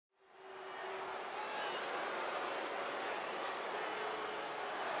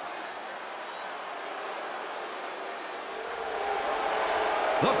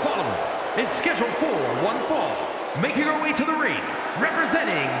The following is scheduled for one fall, making her way to the ring,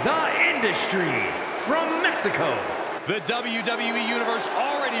 representing the industry from Mexico. The WWE Universe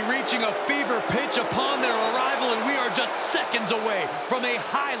already reaching a fever pitch upon their arrival, and we are just seconds away from a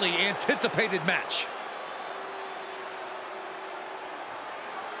highly anticipated match.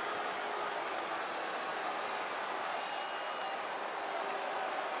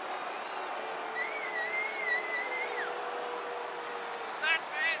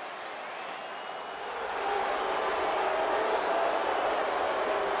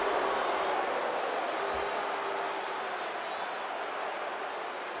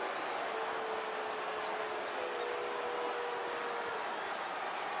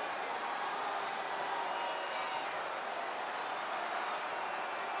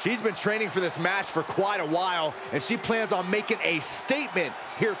 She's been training for this match for quite a while, and she plans on making a statement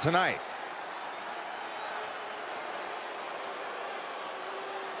here tonight.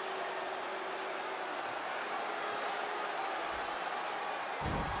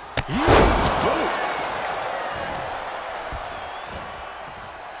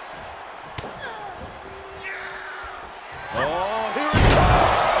 Oh, here it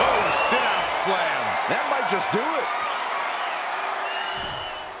comes. Oh, sit-out slam. That might just do it.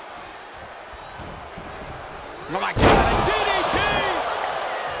 Oh my God, DDT!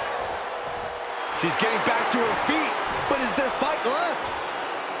 She's getting back to her feet, but is there fight left?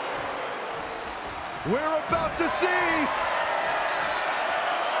 We're about to see.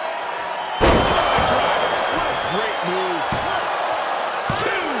 Great move.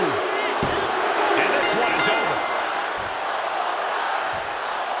 2. And this one is over.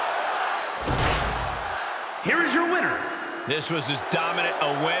 Here is your winner. This was as dominant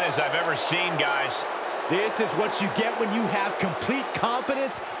a win as I've ever seen, guys. This is what you get when you have complete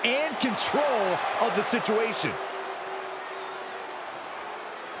confidence and control of the situation.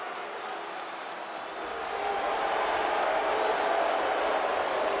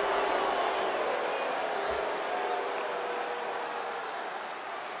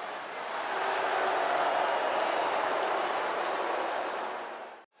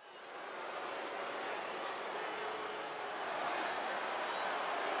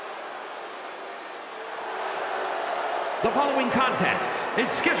 The following contest is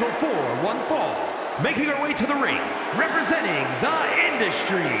scheduled for one fall, making her way to the ring, representing the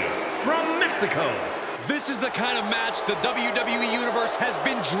industry from Mexico. This is the kind of match the WWE Universe has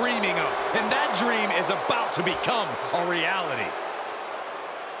been dreaming of, and that dream is about to become a reality.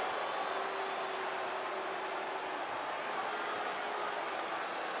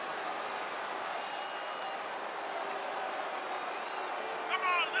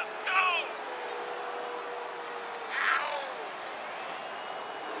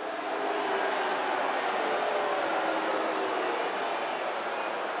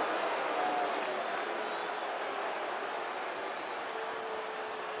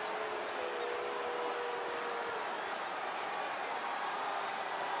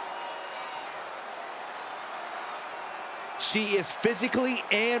 She is physically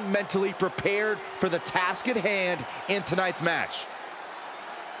and mentally prepared for the task at hand in tonight's match.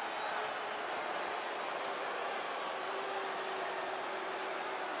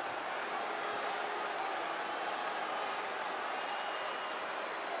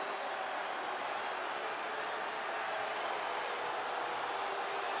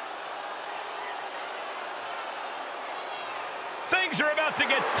 Things are about to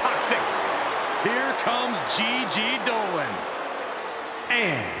get toxic. Here comes Gigi Dolan.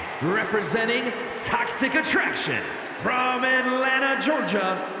 And representing Toxic Attraction from Atlanta,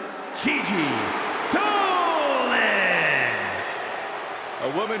 Georgia, Gigi Dolan.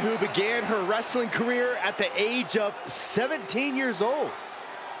 A woman who began her wrestling career at the age of 17 years old.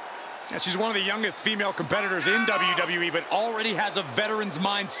 Yeah, she's one of the youngest female competitors in WWE, but already has a veteran's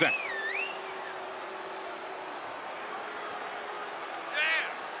mindset.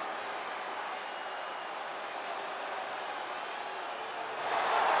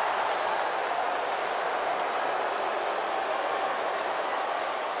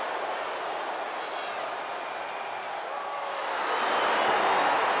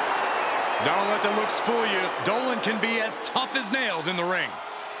 Don't let the looks fool you. Dolan can be as tough as nails in the ring.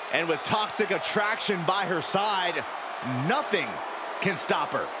 And with Toxic Attraction by her side, nothing can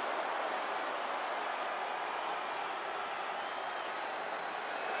stop her.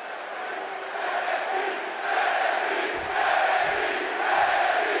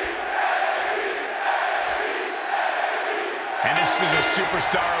 And this is a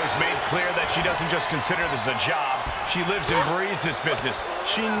superstar who's made clear that she doesn't just consider this a job. She lives and breathes this business.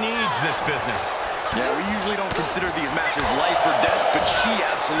 She needs this business. Yeah, we usually don't consider these matches life or death, but she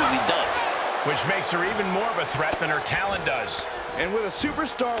absolutely does. Which makes her even more of a threat than her talent does. And with a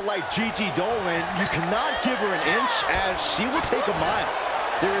superstar like Gigi Dolan, you cannot give her an inch, as she will take a mile.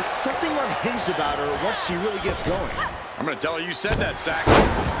 There is something unhinged about her once she really gets going. I'm going to tell her you said that, Sax.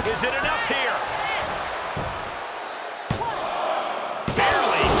 Is it enough here?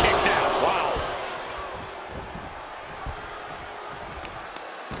 Barely kicks out. Wow.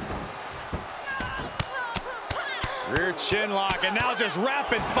 Rear chin lock, and now just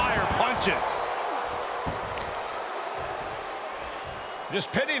rapid fire punches.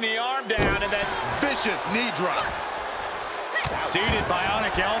 Just pinning the arm down and then Vicious knee drop. Seated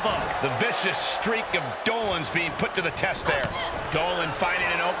bionic elbow. the vicious streak of Dolan's being put to the test there. Dolan finding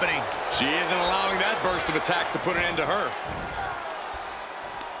an opening. She isn't allowing that burst of attacks to put an end to her.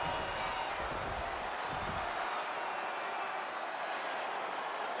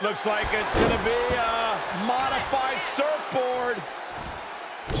 Looks like it's going to be a modified surfboard.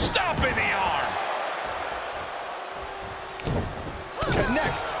 Stopping the arm.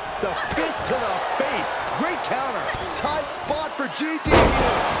 Connects the fist to the face. Great counter. Tight spot for Gigi.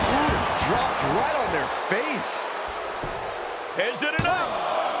 Ooh, dropped right on their face. Is it enough?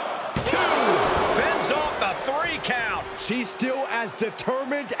 2. Fends off the 3 count. She's still as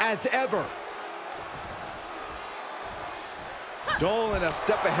determined as ever. Dolan a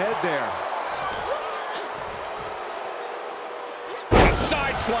step ahead there. A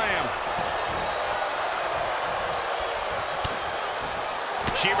side slam.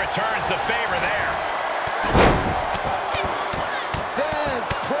 She returns the favor there. Vez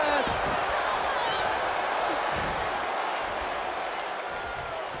press.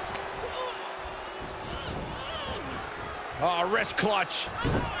 Oh, wrist clutch.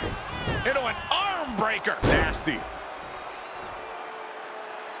 Into an arm breaker. Nasty.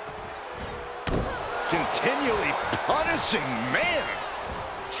 Continually punishing, man.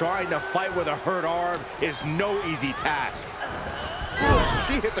 Trying to fight with a hurt arm is no easy task.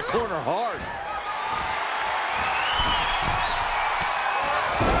 She hit the corner hard.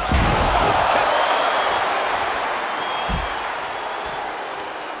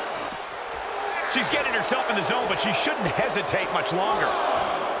 She's getting herself in the zone, but she shouldn't hesitate much longer.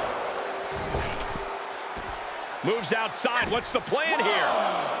 Moves outside. What's the plan here?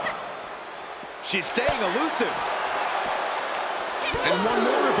 She's staying elusive. And one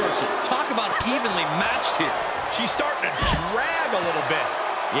more reversal. Talk about evenly matched here. She's starting to drag a little bit.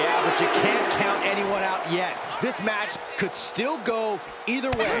 Yeah, but you can't count anyone out yet. This match could still go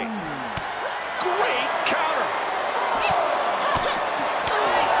either way. Great counter.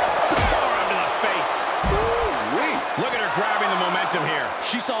 Forearm to the face. Ooh-wee. Look at her grabbing the momentum here.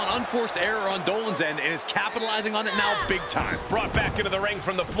 She saw an unforced error on Dolan's end and is capitalizing on it now big time. Brought back into the ring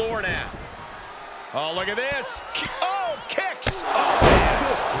from the floor now. Oh, look at this. Oh, kicks. Oh, man.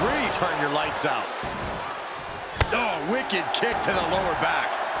 Good grief. Turn your lights out. Oh, wicked kick to the lower back.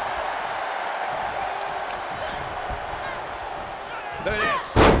 Look at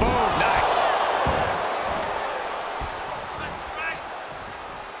this. Boom. Nice.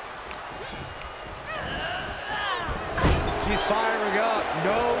 She's firing up.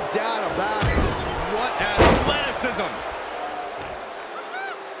 No doubt about it. What athleticism.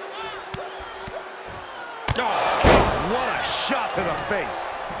 Oh, what a shot to the face.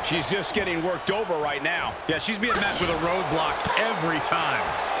 She's just getting worked over right now. Yeah, she's being met with a roadblock every time.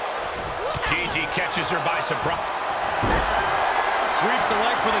 Gigi catches her by surprise. Sweeps the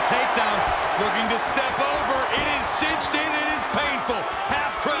leg for the takedown. Looking to step over. It is cinched in. It is painful.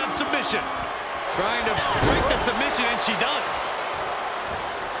 Half crab submission. Trying to break the submission, and she does.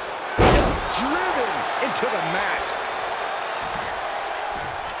 Just driven into the mat.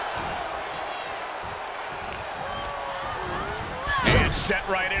 And set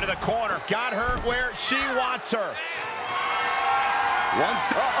right into the corner. Got her where she wants her.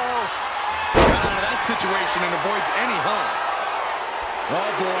 Uh-oh. Got out of that situation and avoids any hump.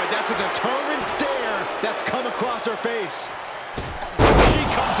 Oh, boy, that's a determined stare that's come across her face. She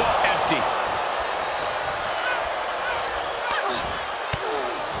comes up empty.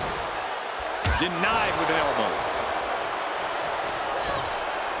 Denied with an elbow.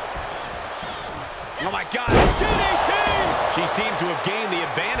 Oh, my God. DDT! She seems to have gained the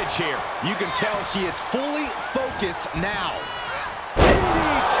advantage here. You can tell she is fully focused now.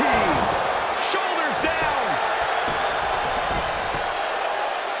 DDT! Shoulders down.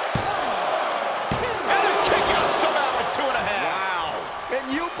 And a kick out somehow at 2.5. Wow. And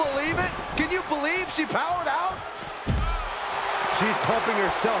you believe it? Can you believe she powered out? She's pumping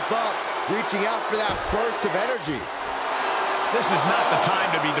herself up, reaching out for that burst of energy. This is not the time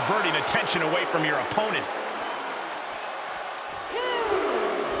to be diverting attention away from your opponent.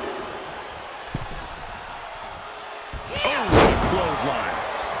 Oh, what a clothesline.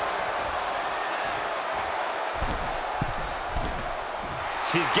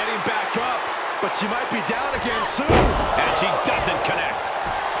 She's getting back up, but she might be down again soon. And she doesn't connect.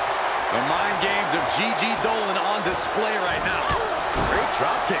 The mind games of Gigi Dolan on display right now. Great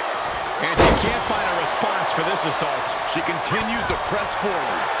drop kick. And she can't find a response for this assault. She continues to press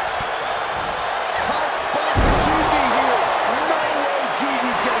forward. Tight spot for Gigi here. No way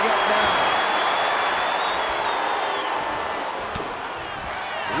Gigi's getting up now.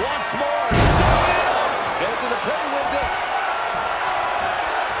 Once more, set it up. Into the pay window.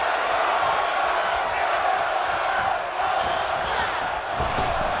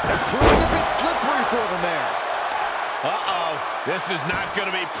 And proving a bit slippery for them there. Uh-oh, this is not going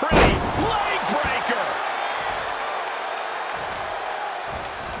to be pretty. Leg breaker.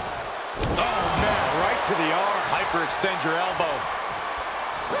 Oh, man, right to the arm. Hyperextend your elbow.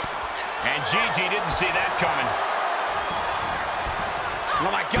 And Gigi didn't see that coming.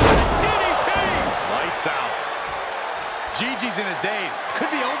 Oh, my God, DDT! Lights out. Gigi's in a daze. Could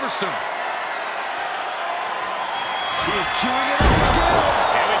be over soon. She is queuing it up again.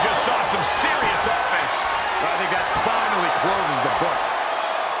 And we just saw some serious offense. I think that finally closes the book.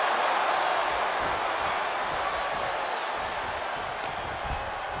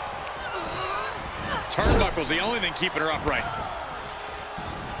 Turnbuckle's the only thing keeping her upright.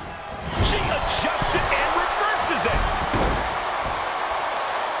 She adjusts it and reverses it.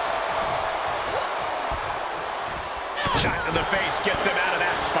 Shot to the face gets them out of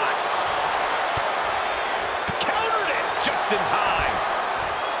that spot. Countered it just in time.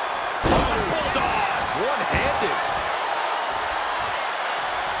 Bulldog. One-handed.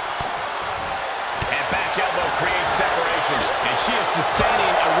 And back elbow creates separations. And she is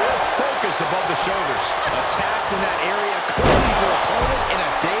sustaining a real focus above the shoulders. Attacks in that area could leave her opponent in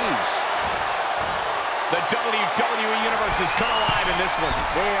a daze. The WWE Universe has come alive in this one.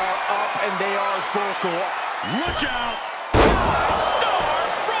 They are up and they are vocal. Look out! 5-star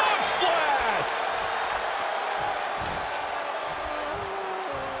frog splash!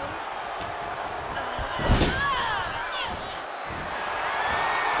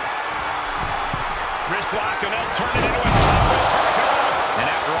 Wrist lock, and they'll turn it into a top rope hurricane. And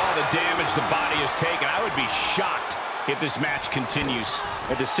after all the damage the body has taken, I would be shocked if this match continues.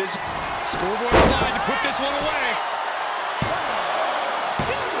 A decision. Schoolboy line to put this one away.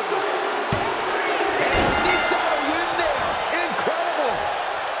 And sneaks out a win there. Incredible.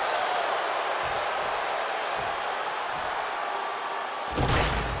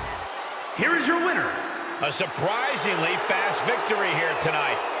 Here is your winner. A surprisingly fast victory here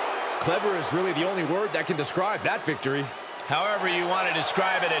tonight. Clever is really the only word that can describe that victory. However you want to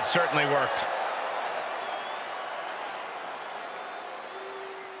describe it, it certainly worked.